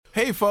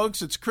Hey,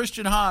 folks, it's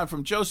Christian Hahn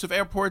from Joseph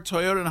Airport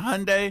Toyota and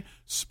Hyundai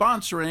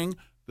sponsoring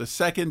the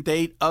Second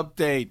Date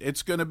Update.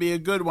 It's going to be a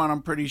good one,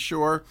 I'm pretty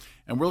sure.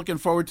 And we're looking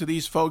forward to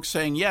these folks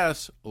saying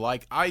yes,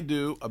 like I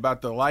do,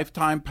 about the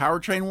lifetime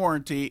powertrain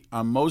warranty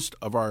on most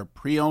of our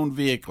pre-owned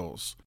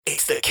vehicles.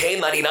 It's the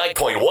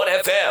K99.1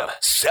 FM,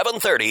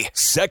 730.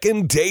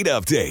 Second Date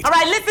Update. All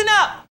right, listen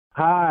up.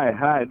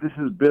 Hi, this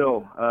is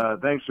Bill.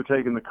 Thanks for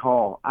taking the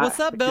call. What's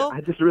up, Bill? I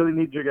just really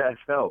need your guys'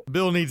 help.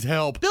 Bill needs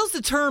help. Bill's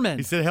determined.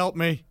 He said, help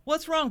me.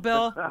 What's wrong,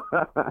 Bill?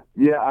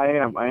 Yeah, I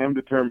am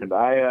determined.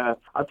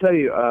 I'll tell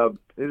you,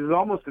 it is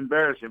almost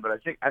embarrassing, but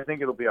I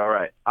think it'll be all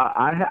right.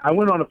 I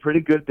went on a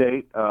pretty good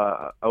date.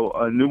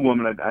 A new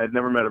woman. I had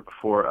never met her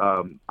before.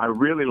 I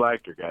really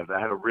liked her, guys. I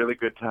had a really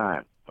good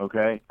time.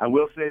 Okay, I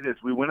will say this: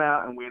 we went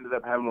out and we ended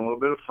up having a little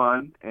bit of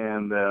fun,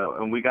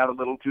 and we got a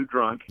little too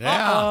drunk.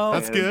 Yeah,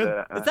 that's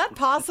good. Is that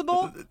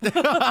possible?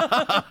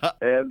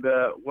 And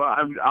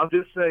I'll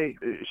just say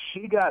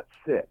she got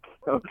sick.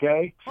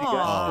 Okay, she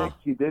got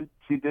sick.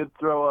 She did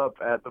throw up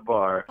at the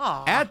bar.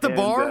 Aw. At the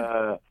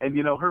bar? And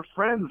her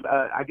friends.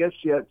 I guess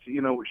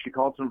she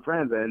called some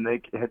friends, and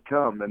they had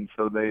come, and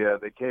so they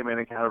came in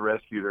and kind of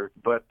rescued her.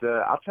 But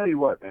I'll tell you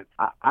what, man,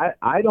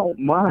 I don't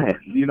mind.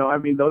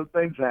 Those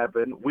things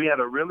happen. We had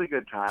a really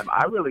good time.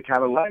 I really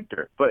kind of liked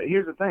her. But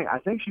here's the thing: I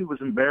think she was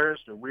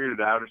embarrassed or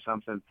weirded out or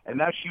something, and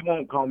now she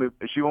won't call me.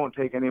 She won't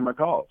take any of my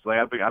calls. Like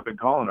I've been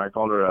calling her. I've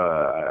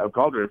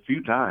called her a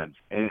few times,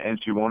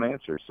 and she won't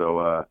answer.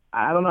 So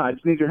I don't know. I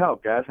just need your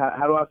help, guys.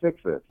 How do I fix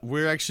this?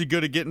 We're actually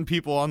good at getting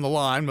people on the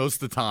line most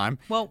of the time.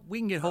 Well, we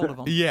can get hold of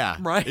them. Yeah.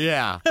 Right?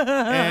 Yeah.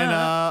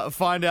 And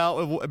find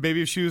out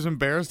maybe if she was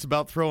embarrassed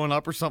about throwing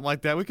up or something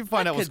like that. We can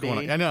find out what's going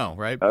on. I know,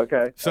 right?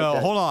 Okay. So okay.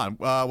 Hold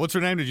on. What's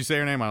her name? Did you say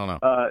her name? I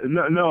don't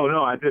know.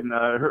 No, I didn't.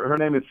 Her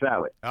name is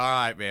Sally. All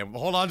right, man.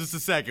 Hold on just a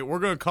second. We're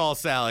going to call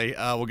Sally.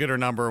 We'll get her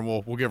number and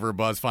we'll give her a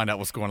buzz, find out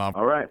what's going on.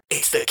 All right.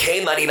 It's the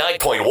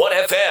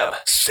K99.1 FM,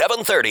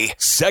 730.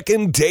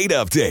 Second Date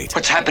Update.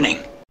 What's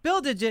happening? Bill,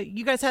 did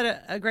you guys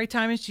had a great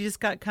time and she just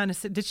got kind of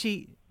sick?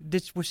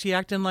 Was she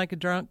acting like a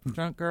drunk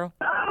girl?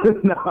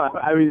 No,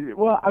 I mean,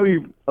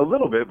 a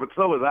little bit, but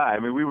so was I. I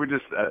mean, we were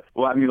just,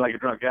 like a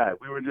drunk guy.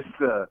 We were just,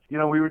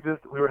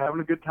 we were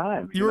having a good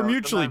time. You were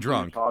mutually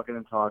drunk. Talking,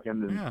 and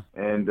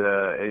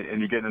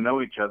you're getting to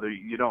know each other.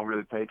 You don't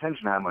really pay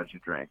attention to how much you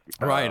drink.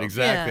 Right,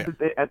 exactly.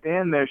 Yeah. At the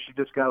end there, she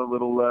just got a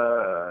little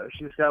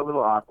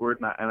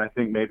awkward, and I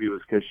think maybe it was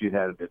because she'd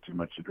had a bit too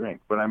much to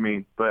drink. But I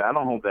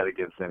don't hold that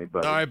against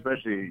anybody. All right,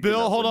 especially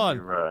Bill, hold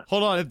on.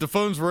 Hold on. The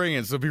phone's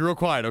ringing, so be real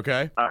quiet,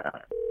 okay? All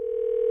right.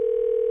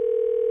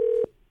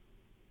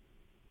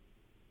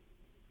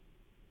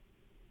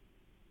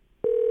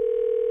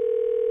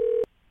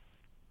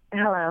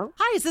 Hello.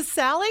 Hi, is this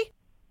Sally?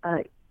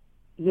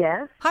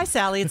 Yes. Hi,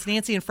 Sally. It's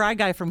Nancy and Fry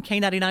Guy from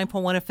K99.1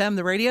 FM,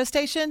 the radio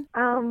station.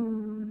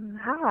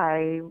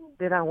 Hi.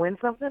 Did I win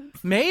something?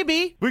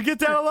 Maybe. We get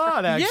that a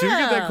lot, actually. Yeah,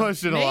 We get that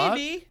question a lot.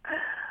 Maybe.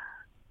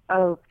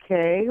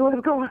 Okay.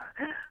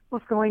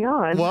 What's going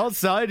on? Well,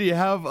 Sally, do you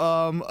have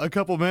a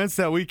couple minutes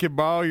that we can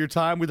borrow your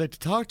time? We'd like to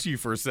talk to you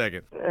for a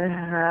second.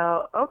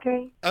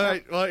 Okay. All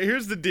right. Well,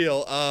 here's the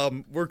deal.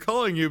 We're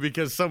calling you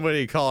because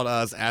somebody called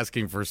us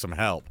asking for some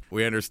help.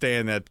 We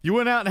understand that you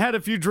went out and had a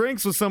few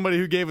drinks with somebody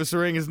who gave us a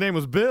ring. His name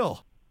was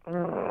Bill.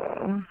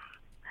 So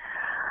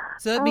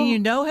that mean you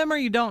know him or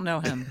you don't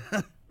know him?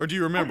 Or do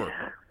you remember?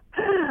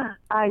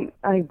 I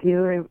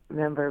do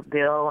remember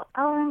Bill.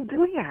 Do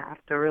we have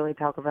to really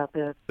talk about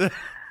this?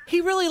 He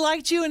really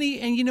liked you, and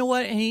you know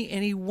what? And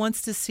he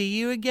wants to see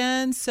you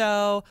again.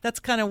 So that's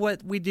kind of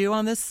what we do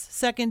on this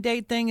second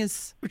date thing.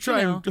 Is We try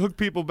and hook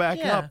people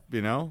back up,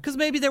 because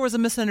maybe there was a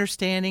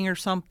misunderstanding or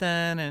something.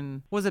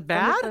 And was it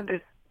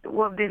bad?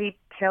 Well, did he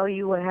tell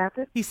you what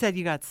happened? He said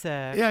you got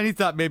sick. Yeah, and he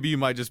thought maybe you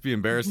might just be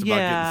embarrassed about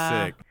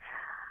getting sick.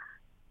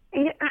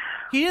 Yeah.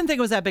 He didn't think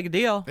it was that big a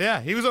deal. Yeah,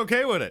 he was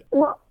okay with it.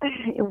 Well, I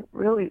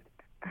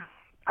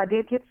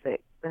did get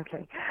sick.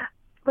 Okay,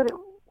 but it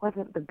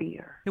wasn't the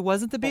beer. It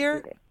wasn't the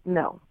beer?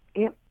 No.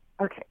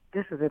 Okay,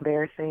 this is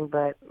embarrassing,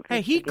 but...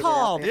 Hey, he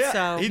called, yeah,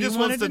 so he just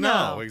wants to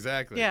know.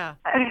 Exactly. Yeah.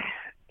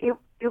 It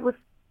was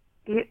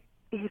his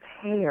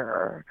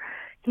hair.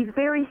 He's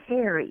very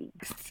hairy.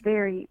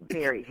 Very,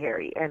 very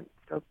hairy. And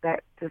so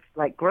that just,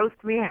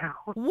 grossed me out.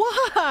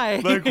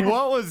 Why?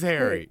 What was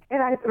hairy?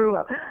 And I threw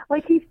up.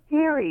 He's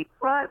hairy.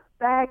 Front,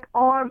 back,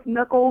 arms,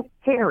 knuckles,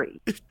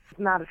 hairy. It's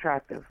not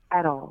attractive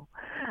at all.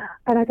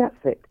 And I got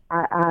sick.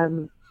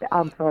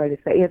 I'm sorry to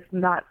say, it's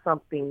not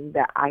something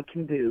that I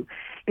can do.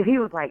 If he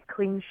was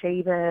clean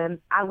shaven,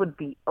 I would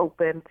be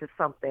open to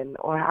something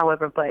or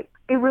however, but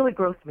it really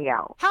grossed me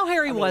out. How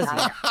hairy was he?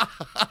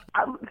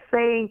 I'm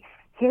saying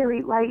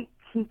hairy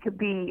he could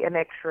be an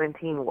extra in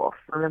Teen Wolf.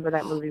 Remember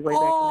that movie way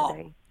back in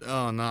the day?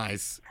 Oh,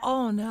 nice.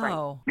 Oh,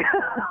 no.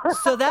 Right.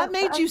 So that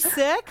made you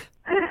sick?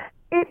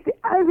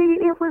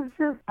 It was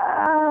just,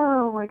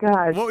 oh my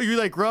gosh. What, were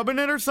you rubbing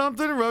it or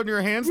something? Rubbing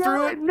your hands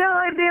through it?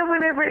 No, and then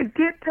whenever it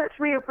did touch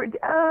me,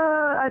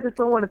 I just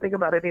don't want to think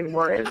about it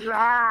anymore.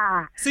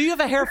 So you have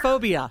a hair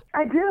phobia?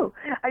 I do.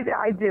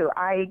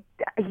 I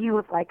he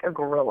was like a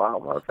gorilla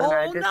almost. And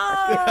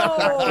Oh,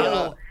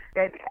 I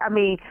no. I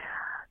mean,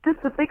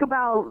 just to think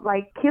about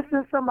like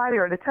kissing somebody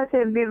or to touch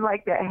it and then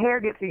like that hair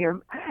gets in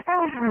your,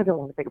 I don't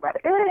want to think about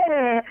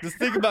it. Just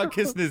think about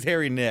kissing his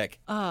hairy neck.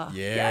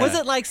 Yeah. Was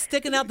it like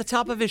sticking out the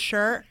top of his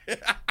shirt?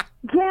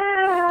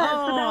 Yeah,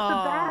 so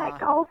that's the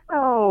back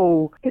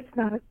also. It's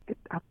not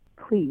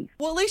please.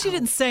 Well, at least you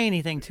didn't say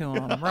anything to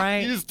him, right?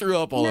 You just threw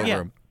up all over Yeah.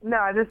 him. No,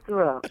 I just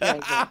threw up. Yeah,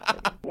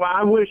 exactly. Well,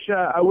 I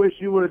wish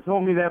you would have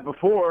told me that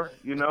before.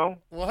 You know.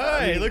 Well,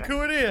 hey, look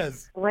who it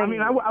is. I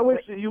mean, I wish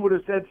that you would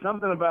have said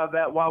something about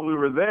that while we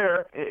were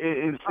there,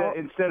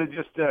 instead of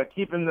just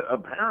keeping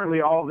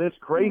apparently all this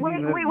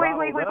craziness. Wait.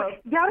 bottled up.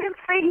 Y'all didn't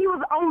say he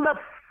was on the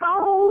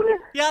phone?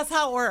 Yeah, that's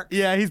how it works.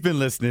 Yeah, he's been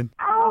listening.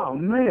 Oh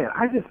man,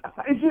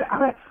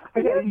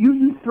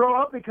 you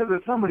throw up because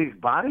of somebody's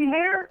body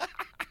hair?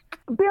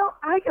 Bill,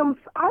 I'm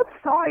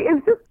sorry.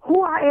 It's just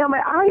who I am.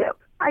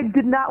 I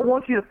did not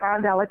want you to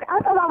find out like that. I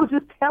thought I was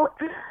just telling.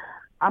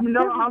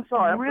 I'm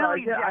sorry.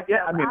 Really,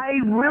 I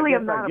really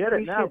am guess not I get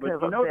it now, but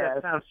appreciative you know of that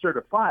this. sounds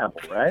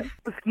certifiable, right?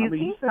 Excuse I mean,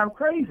 me? you sound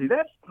crazy.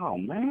 Oh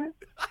man.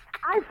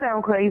 I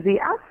sound crazy.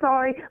 I'm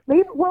sorry.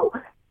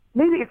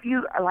 Maybe if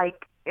you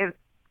like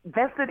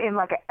invested in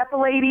like an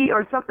epilady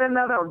or something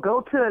another, or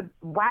go to a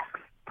wax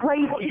place.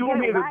 You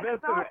want me to wax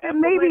invest off, in and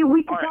maybe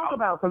we can All right, talk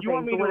about some you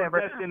want things me or to whatever.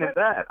 invest in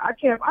that? I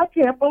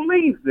can't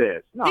believe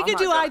this. No, He I'm could not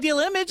do gonna- Ideal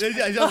Image.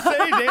 I'll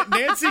say,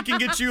 Nancy can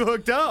get you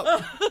hooked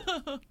up.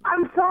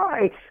 I'm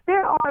sorry.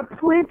 There are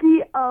plenty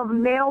of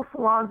nail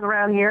salons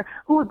around here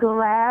who would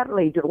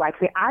gladly do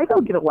waxing. I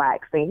don't get a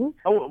waxing.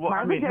 Oh, well, I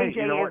Mama mean, hey, JJ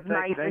you know what? is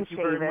nice Thank and you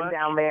very shaven much.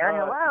 down there.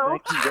 Hello.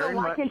 Thank you very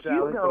Why much, can't Sally.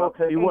 you But go I'll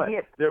tell you and what,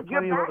 get there are your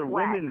plenty of back other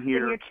waxed women and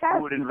here your chest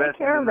who would to invest take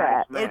care in of a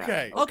that. nice man.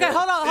 Okay. Okay,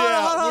 hold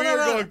on.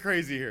 We're going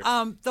crazy here.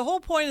 The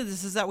whole point of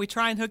this is that we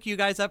try and hook you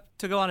guys up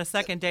to go on a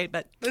second date,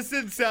 but This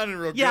didn't sound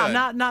real yeah,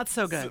 good. not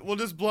so good. We'll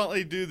just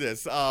bluntly do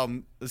this.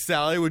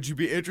 Sally, would you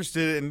be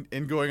interested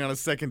in going on a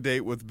second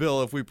date with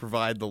Bill if we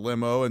provide the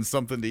limo and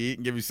something to eat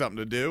and give you something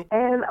to do?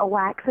 And a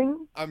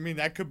waxing? I mean,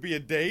 that could be a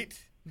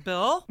date.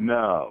 Bill,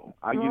 No,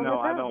 I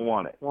don't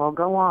want it. Well,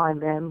 go on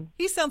then.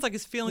 he sounds like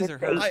his feelings are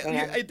hurt.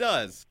 Man. It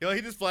does. You know,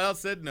 he just flat out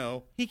said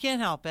no. He can't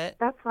help it.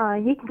 That's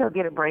fine. He can go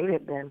get it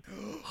braided then.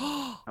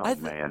 Oh I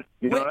th- man,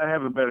 you know, I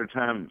have a better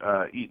time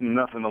eating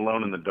nothing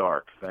alone in the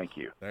dark. Thank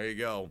you. There you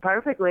go.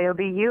 Perfectly. It'll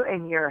be you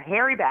and your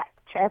hairy back,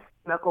 chest,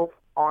 knuckles,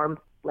 arms,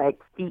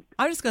 legs, feet.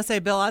 I'm just gonna say,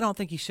 Bill, I don't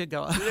think you should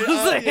go.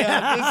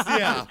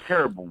 Yeah.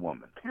 Terrible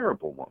woman.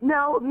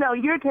 No,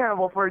 you're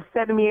terrible for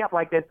setting me up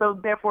like this. So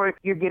therefore,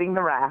 you're getting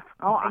the wrath.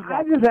 Oh,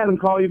 I just had him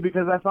call you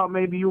because I thought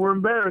maybe you were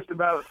embarrassed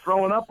about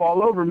throwing up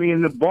all over me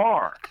in the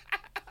bar.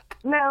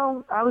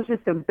 No, I was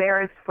just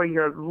embarrassed for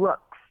your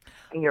looks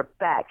and your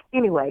back.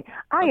 Anyway,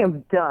 I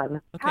am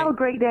done. Okay. Have a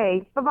great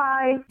day.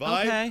 Bye-bye.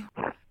 Bye. Okay,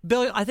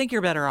 Bill, I think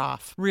you're better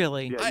off.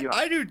 Really, Yeah, you know,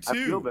 I do I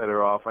feel too.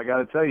 better off. I got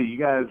to tell you, you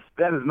guys,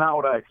 that is not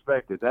what I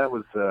expected. That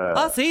was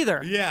us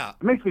either. Yeah.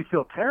 it makes me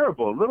feel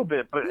terrible a little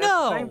bit, but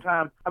No. at the same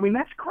time, I mean,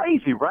 that's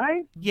crazy,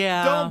 right?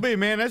 Yeah, Don't be,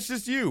 man. That's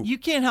just you. You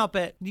can't help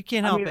it. You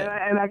can't I help mean, it.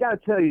 and I got to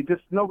tell you,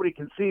 just nobody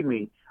can see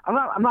me. I'm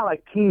not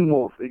like Teen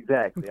Wolf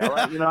exactly. All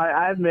right, you know,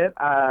 I admit,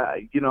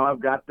 you know, I've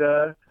got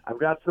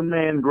some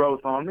man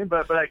growth on me,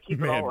 but I keep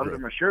it Man all under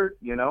growth. my shirt.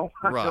 You know,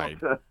 Right.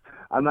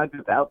 I'm not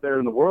just out there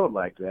in the world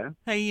like that.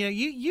 Hey,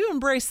 you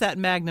embrace that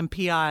Magnum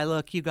PI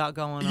look you got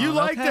going on. You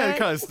like okay? that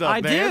kind of stuff,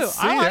 I do. Nance.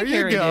 See, I like there you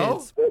hairy go.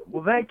 dudes.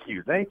 Well, thank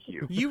you.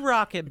 You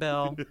rock it,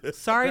 Bill.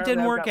 Sorry it Apparently, didn't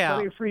I've work got out.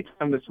 Plenty of free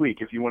time this week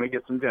if you want to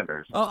get some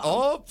dinners.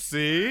 Oh,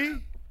 see?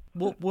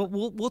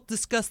 We'll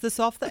discuss this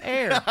off the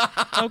air.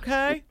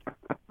 Okay.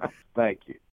 Thank you.